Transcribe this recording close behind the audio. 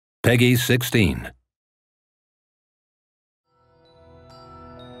Peggy 16.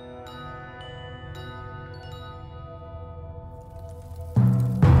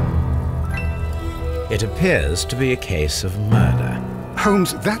 It appears to be a case of murder.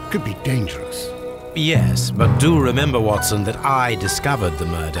 Holmes, that could be dangerous. Yes, but do remember, Watson, that I discovered the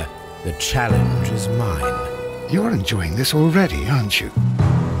murder. The challenge is mine. You're enjoying this already, aren't you?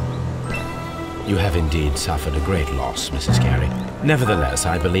 You have indeed suffered a great loss, Mrs. Carey. Nevertheless,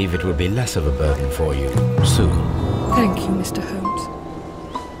 I believe it will be less of a burden for you soon. Thank you, Mr. Holmes.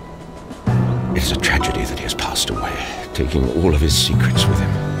 It is a tragedy that he has passed away, taking all of his secrets with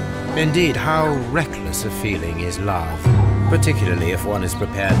him. Indeed, how reckless a feeling is love, particularly if one is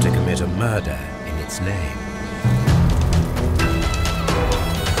prepared to commit a murder in its name.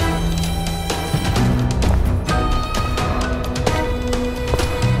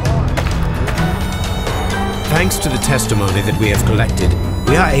 Thanks to the testimony that we have collected,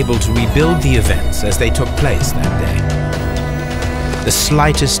 we are able to rebuild the events as they took place that day. The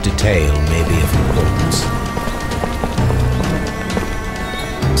slightest detail may be of importance.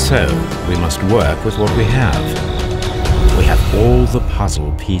 So, we must work with what we have. We have all the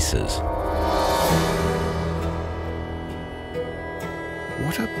puzzle pieces.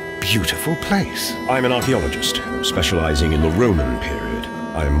 What a beautiful place. I'm an archaeologist, specializing in the Roman period.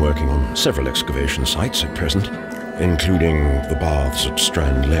 I'm working on several excavation sites at present, including the baths at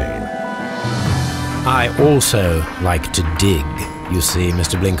Strand Lane. I also like to dig, you see,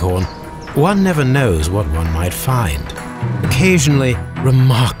 Mr. Blinkhorn. One never knows what one might find. Occasionally,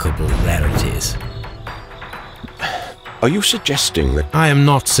 remarkable rarities. Are you suggesting that... I am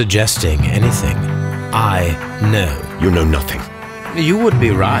not suggesting anything. I know. You know nothing? You would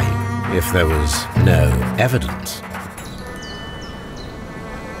be right if there was no evidence.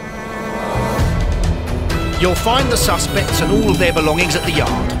 You'll find the suspects and all of their belongings at the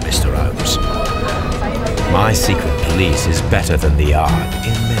yard, Mr. Holmes. My secret police is better than the yard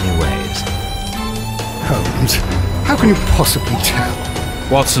in many ways. Holmes, how can you possibly tell?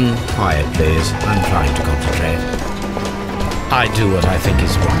 Watson, quiet please. I'm trying to concentrate. I do what I think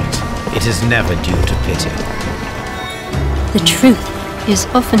is right. It is never due to pity. The truth is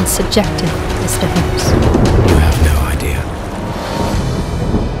often subjective, Mr. Holmes. You have